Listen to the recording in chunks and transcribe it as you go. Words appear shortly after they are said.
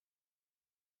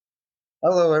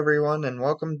Hello, everyone, and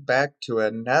welcome back to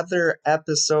another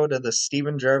episode of the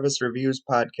Stephen Gervais Reviews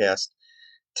podcast.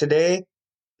 Today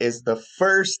is the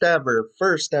first ever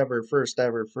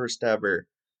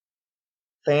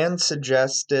fan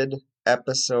suggested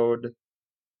episode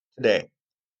today.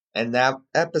 And that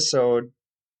episode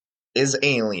is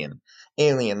Alien.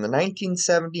 Alien, the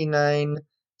 1979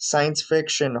 science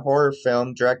fiction horror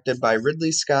film directed by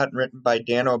Ridley Scott and written by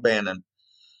Dan O'Bannon.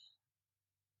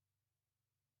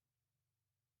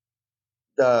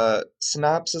 The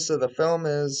synopsis of the film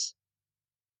is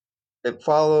it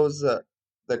follows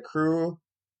the crew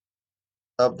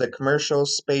of the commercial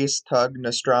space tug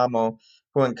Nostromo,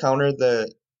 who encounter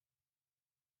the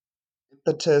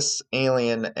impetuous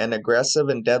alien, an aggressive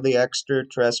and deadly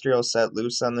extraterrestrial set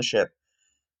loose on the ship.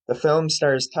 The film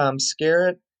stars Tom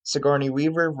Skerritt, Sigourney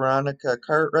Weaver, Veronica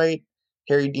Cartwright,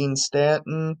 Harry Dean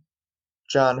Stanton,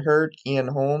 John Hurt, Ian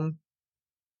Holm,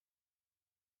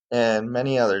 and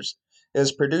many others. It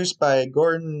was produced by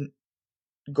Gordon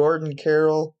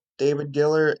Carroll, David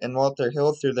Giller, and Walter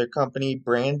Hill through their company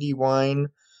Brandywine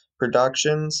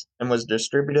Productions and was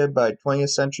distributed by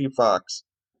 20th Century Fox.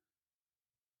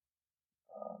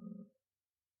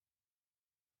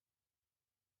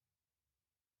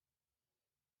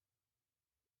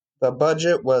 The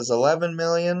budget was 11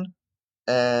 million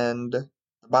and the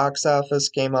box office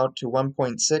came out to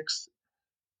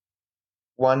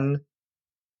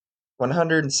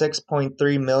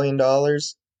 106.3 million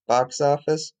dollars box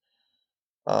office.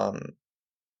 Um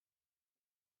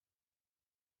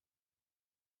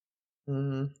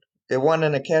mm, it won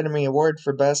an Academy Award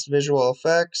for Best Visual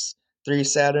Effects, three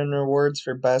Saturn Awards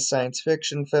for Best Science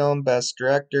Fiction Film, Best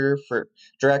Director for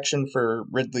Direction for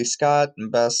Ridley Scott,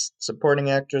 and Best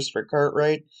Supporting Actress for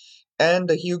Cartwright,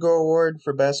 and a Hugo Award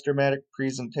for Best Dramatic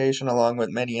Presentation, along with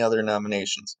many other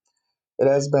nominations. It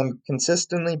has been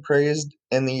consistently praised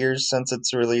in the years since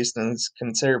its release and is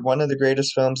considered one of the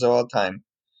greatest films of all time.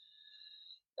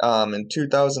 In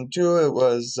 2002, it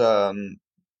was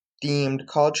deemed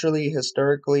culturally,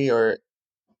 historically, or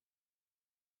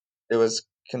it was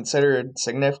considered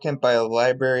significant by the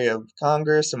Library of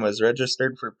Congress and was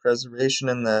registered for preservation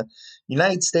in the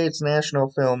United States National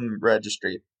Film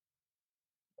Registry.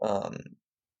 Um,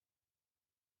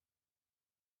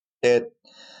 it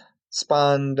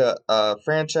spawned a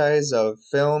franchise of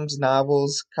films,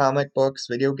 novels, comic books,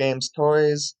 video games,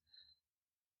 toys.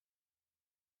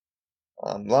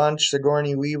 Launched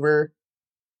Sigourney Weaver.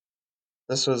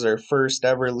 This was her first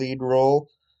ever lead role.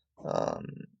 Um,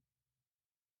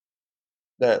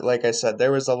 that, like I said,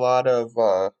 there was a lot of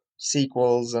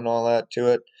sequels and all that to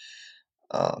it.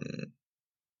 Um,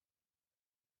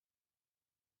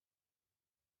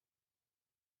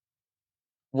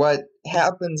 what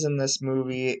happens in this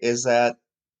movie is that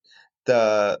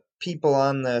the people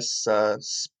on this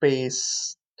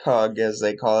space tug, as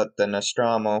they call it, the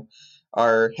Nostromo,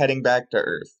 are heading back to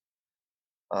Earth.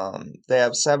 They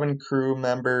have seven crew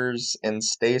members in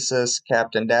stasis: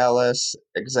 Captain Dallas,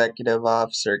 Executive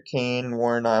Officer Kane,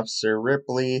 Warrant Officer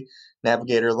Ripley,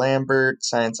 Navigator Lambert,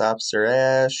 Science Officer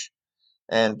Ash,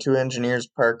 and two engineers,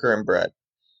 Parker and Brett.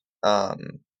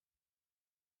 Um,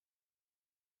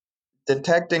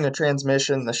 Detecting a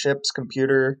transmission, the ship's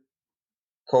computer,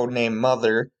 codenamed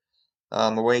Mother,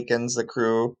 awakens the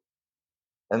crew,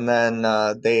 and then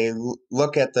they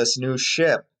look at this new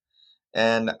ship,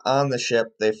 and on the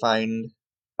ship they find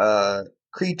a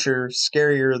creature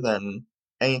scarier than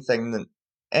anything that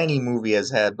any movie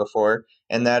has had before,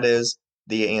 and that is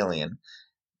the alien.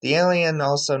 The alien,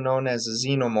 also known as a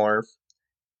xenomorph,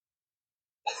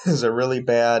 is a really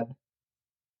bad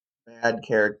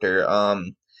character.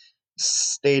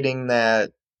 Stating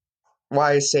that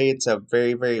why I say it's a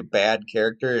very bad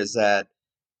character is that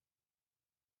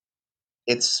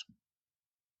it's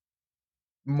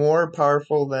more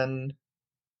powerful than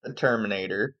the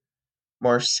Terminator,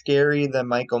 more scary than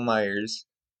Michael Myers,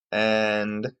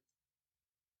 and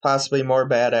possibly more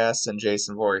badass than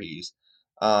Jason Voorhees.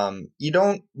 You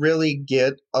don't really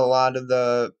get a lot of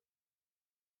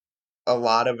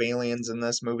aliens in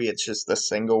this movie. It's just a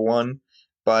single one,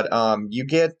 but you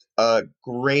get a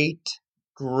great,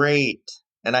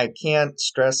 and I can't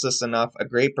stress this enough, a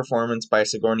great performance by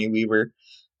Sigourney Weaver,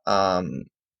 um,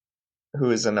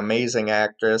 who is an amazing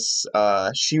actress.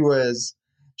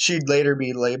 She'd later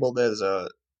be labeled as a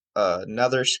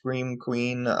another scream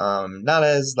queen, not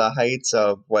as the heights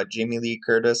of what Jamie Lee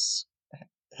Curtis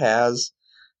has.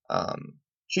 Um,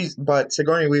 but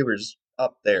Sigourney Weaver's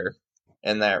up there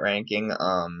in that ranking.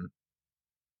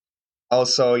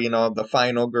 Also, the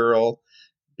final girl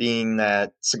being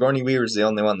that Sigourney Weaver's the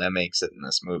only one that makes it in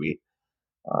this movie.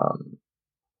 Um,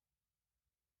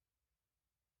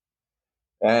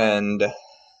 And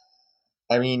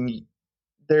I mean,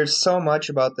 there's so much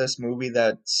about this movie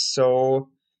that's so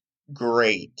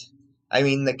great. I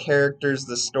mean, the characters,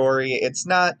 the story,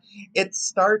 it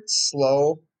starts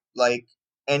slow like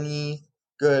any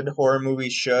good horror movie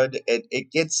should.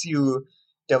 It gets you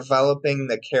developing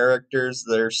the characters,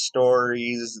 their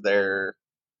stories, their,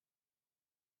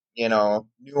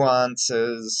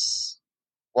 nuances,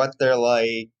 what they're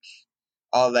like,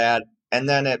 all that. And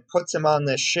then it puts him on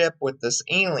this ship with this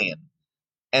alien.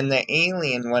 And the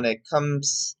alien, when it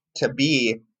comes to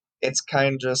be, it's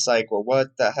kind of just like, well,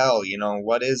 what the hell?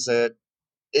 What is it?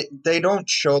 They don't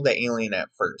show the alien at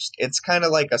first. It's kind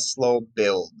of like a slow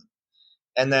build.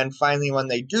 And then finally, when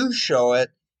they do show it,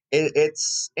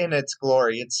 it's in its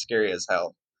glory. It's scary as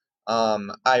hell.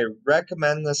 I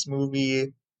recommend this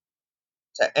movie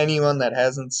to anyone that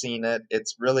hasn't seen it.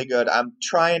 It's really good. I'm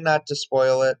trying not to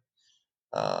spoil it.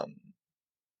 Um,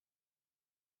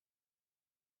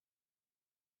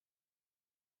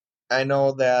 I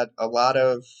know that a lot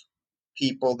of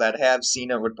people that have seen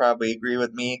it would probably agree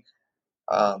with me.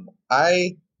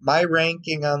 I my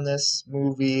ranking on this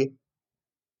movie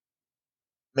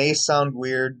may sound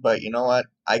weird, but you know what?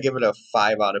 I give it a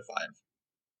 5 out of 5.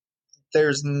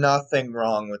 There's nothing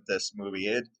wrong with this movie.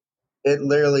 It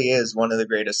literally is one of the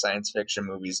greatest science fiction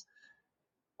movies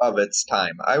of its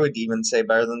time. I would even say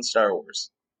better than Star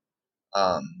Wars.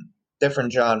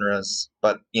 Different genres,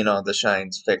 but the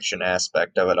science fiction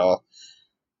aspect of it all.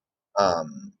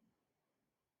 Um,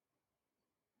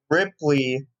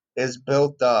 Ripley is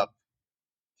built up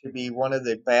to be one of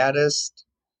the baddest,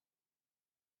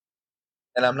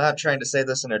 and I'm not trying to say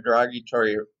this in a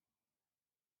derogatory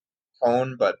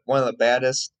tone, but one of the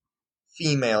baddest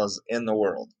females in the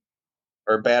world,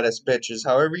 or baddest bitches,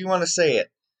 however you want to say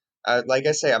it. Like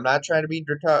I say, I'm not trying to be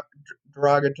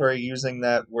derogatory using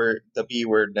that word, the B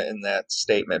word, in that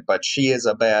statement, but she is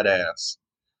a badass.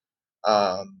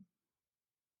 Um,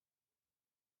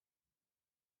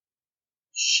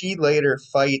 she later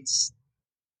fights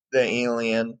the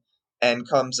alien and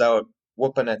comes out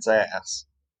whooping its ass.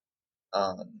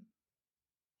 Um,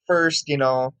 First,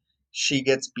 she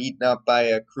gets beaten up by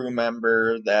a crew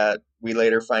member that we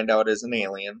later find out is an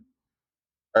alien,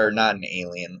 or not an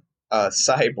alien, a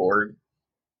cyborg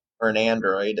or an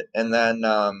android, and then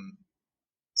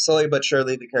slowly but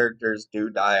surely the characters do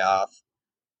die off.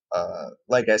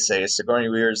 Like I say, Sigourney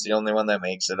Weaver is the only one that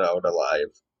makes it out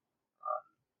alive.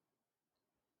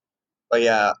 But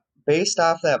yeah, based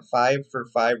off that 5 for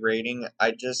 5 rating,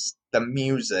 the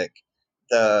music,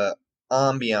 the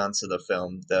ambiance of the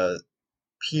film, the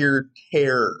pure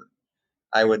terror,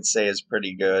 I would say is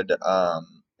pretty good,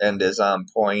 and is on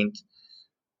point.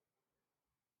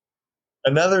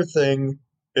 Another thing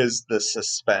is the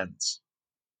suspense.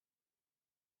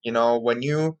 When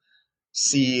you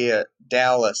see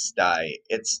Dallas die,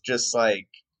 it's just like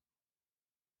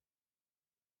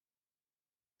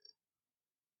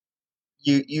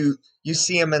you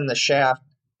see him in the shaft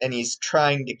and he's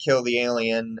trying to kill the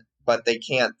alien, but they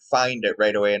can't find it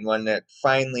right away. And when it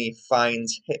finally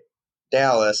finds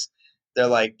Dallas, they're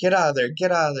like, "Get out of there!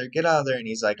 Get out of there! Get out of there!" And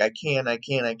he's like, "I can't! I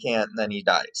can't! I can't!" And then he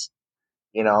dies.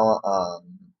 You know,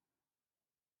 um,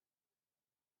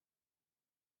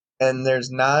 and there's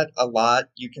not a lot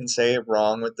you can say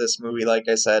wrong with this movie. Like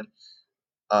I said,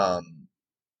 um,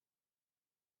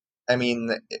 I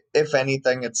mean, if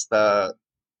anything, it's the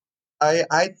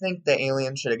I think the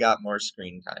alien should have got more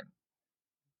screen time.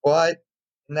 But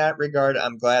in that regard,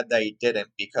 I'm glad that he didn't,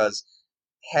 because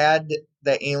had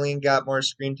the alien got more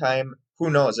screen time, who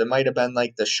knows? It might have been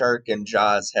like the shark in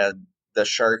Jaws had the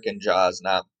shark in Jaws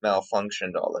not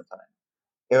malfunctioned all the time.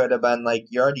 It would have been like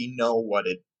you already know what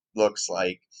it looks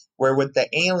like. Where with the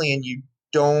alien, you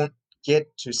don't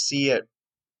get to see it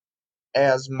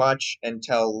as much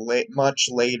until much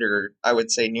later, I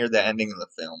would say near the ending of the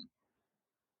film.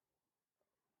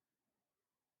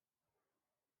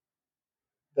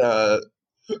 The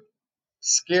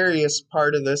scariest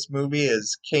part of this movie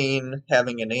is Kane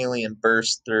having an alien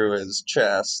burst through his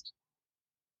chest,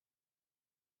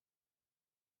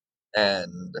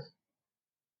 and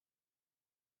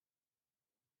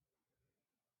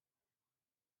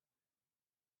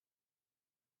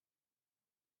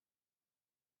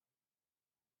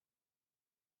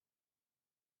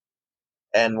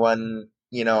when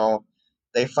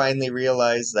they finally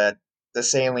realize that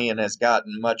this alien has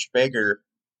gotten much bigger,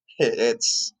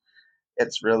 it's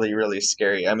really really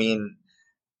scary. I mean,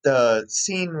 the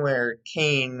scene where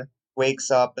Kane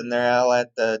wakes up and they're all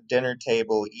at the dinner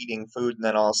table eating food, and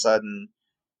then all of a sudden,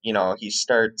 he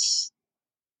starts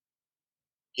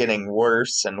getting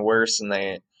worse and worse, and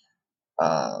they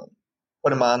uh,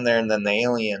 put him on there, and then the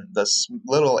alien,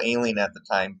 little alien at the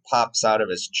time, pops out of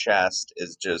his chest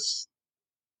is just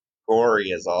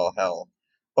gory as all hell.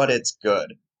 But it's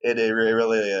good. It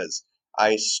really is.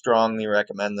 I strongly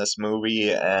recommend this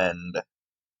movie, and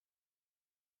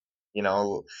you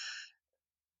know,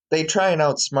 they try and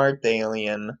outsmart the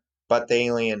alien, but the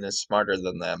alien is smarter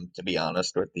than them, to be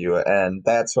honest with you, and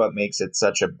that's what makes it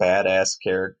such a badass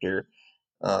character.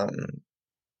 Um,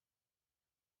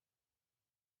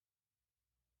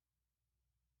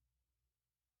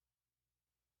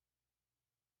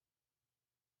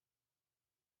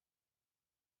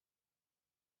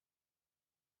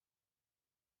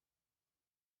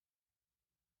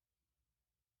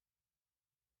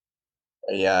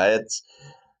 yeah, it's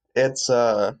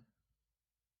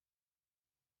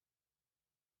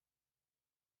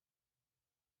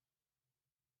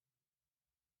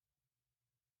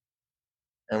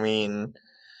I mean,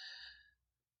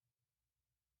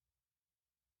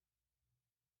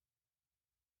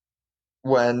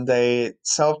 when they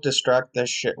self-destruct the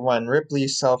ship, when Ripley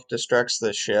self-destructs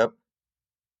the ship,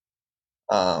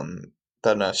 um,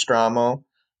 the Nostromo,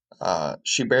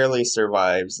 she barely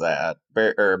survives that,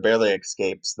 or barely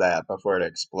escapes that before it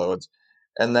explodes,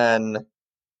 and then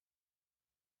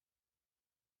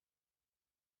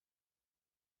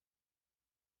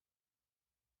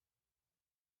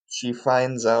she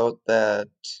finds out that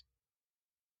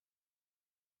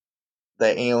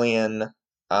the alien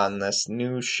on this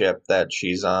new ship that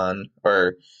she's on,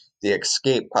 or the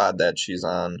escape pod that she's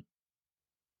on,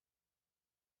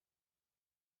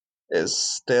 is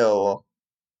still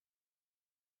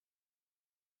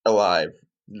alive.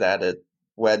 That it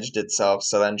wedged itself,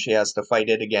 so then she has to fight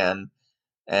it again.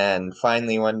 And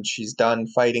finally, when she's done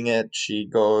fighting it, she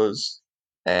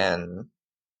and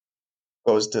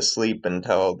goes to sleep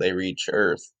until they reach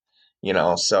Earth.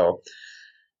 So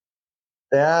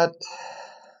that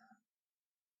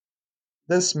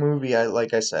this movie, I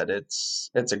like I said, it's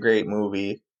a great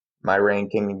movie. My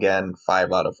ranking again,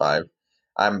 5 out of 5.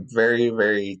 I'm very,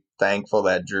 very thankful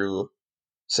that Drew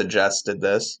suggested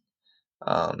this.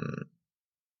 Um,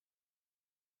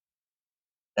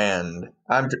 and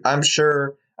I'm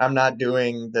sure I'm not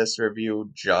doing this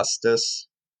review justice,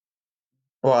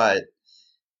 but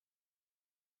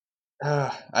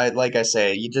I like I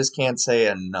say, you just can't say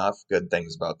enough good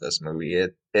things about this movie.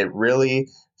 It really,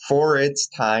 for its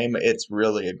time, it's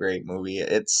really a great movie.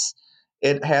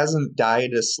 It hasn't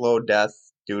died a slow death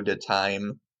due to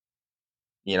time,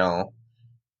 you know,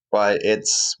 but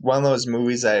it's one of those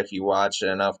movies that if you watch it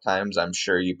enough times, I'm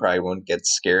sure you probably won't get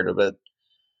scared of it.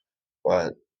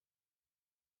 But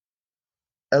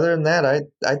other than that,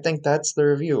 I think that's the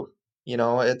review.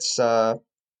 It's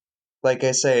like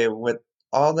I say, with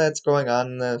all that's going on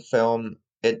in the film,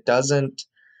 it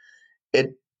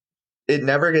it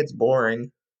never gets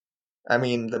boring. I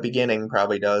mean, the beginning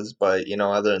probably does, but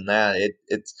other than that,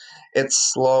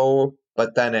 it's slow,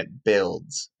 but then it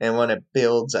builds. And when it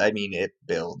builds, I mean it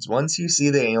builds. Once you see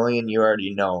the alien, you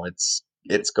already know it's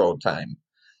go time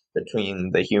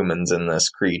between the humans and this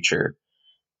creature.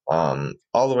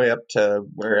 All the way up to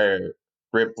where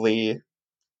Ripley,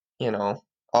 you know,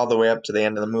 all the way up to the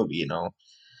end of the movie.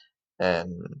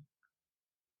 And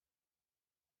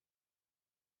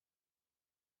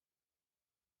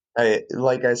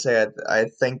like I said, I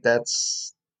think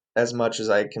that's as much as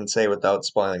I can say without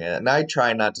spoiling it. And I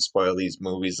try not to spoil these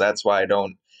movies. That's why I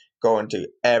don't go into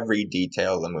every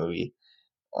detail of the movie.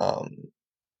 Um,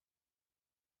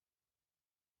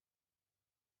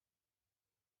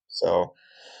 so,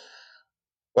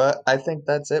 but I think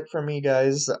that's it for me,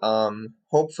 guys.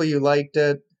 Hopefully you liked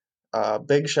it.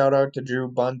 Big shout out to Drew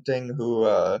Bunting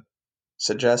who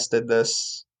suggested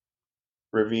this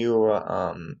review.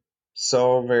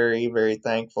 So very, very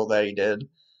thankful that he did.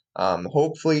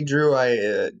 Hopefully, Drew,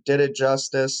 I did it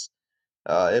justice.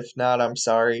 If not, I'm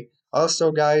sorry.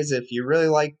 Also, guys, if you really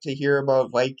like to hear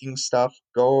about Viking stuff,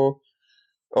 go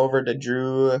over to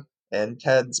Drew and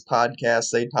Ted's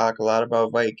podcast. They talk a lot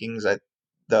about Vikings.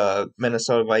 The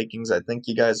Minnesota Vikings. I think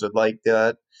you guys would like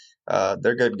that.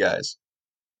 They're good guys.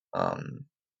 Um,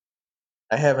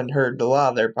 I haven't heard a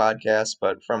lot of their podcasts,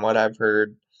 but from what I've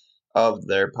heard of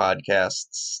their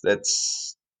podcasts,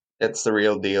 it's the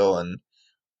real deal, and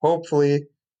hopefully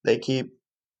they keep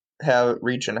have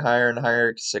reaching higher and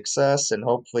higher success, and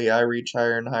hopefully I reach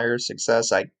higher and higher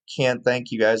success. I can't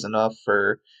thank you guys enough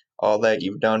for all that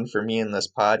you've done for me in this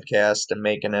podcast and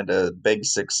making it a big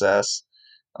success.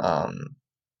 Um,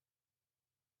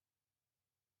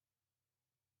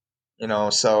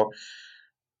 so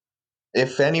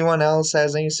If anyone else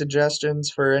has any suggestions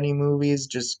for any movies,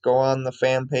 just go on the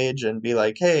fan page and be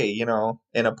like, hey, in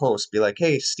a post, be like,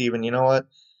 hey, Steven, you know what?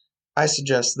 I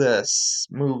suggest this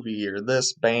movie or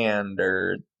this band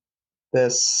or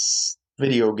this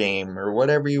video game or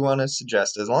whatever you want to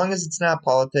suggest, as long as it's not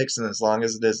politics and as long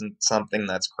as it isn't something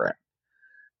that's crap.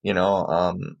 You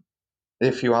know,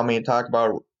 if you want me to talk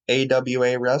about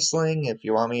AWA wrestling, if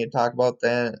you want me to talk about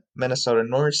the Minnesota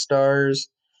North Stars,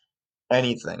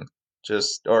 anything,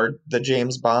 just or the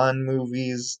James Bond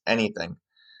movies, anything.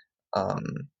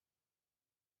 Um,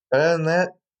 Other than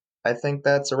that, I think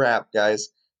that's a wrap, guys.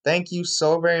 Thank you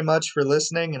so very much for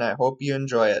listening, and I hope you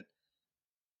enjoy it.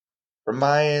 From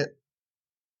my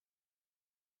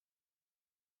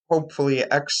hopefully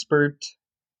expert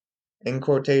in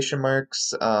quotation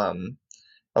marks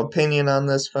opinion on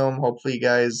this film, hopefully you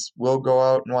guys will go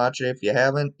out and watch it if you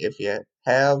haven't. If you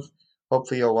have,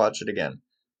 hopefully you'll watch it again.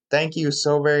 Thank you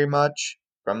so very much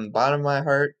from the bottom of my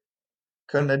heart.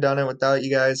 Couldn't have done it without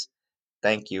you guys.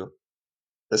 Thank you.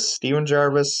 This is Steven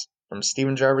Jarvis from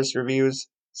Steven Jarvis Reviews,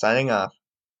 signing off.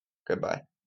 Goodbye.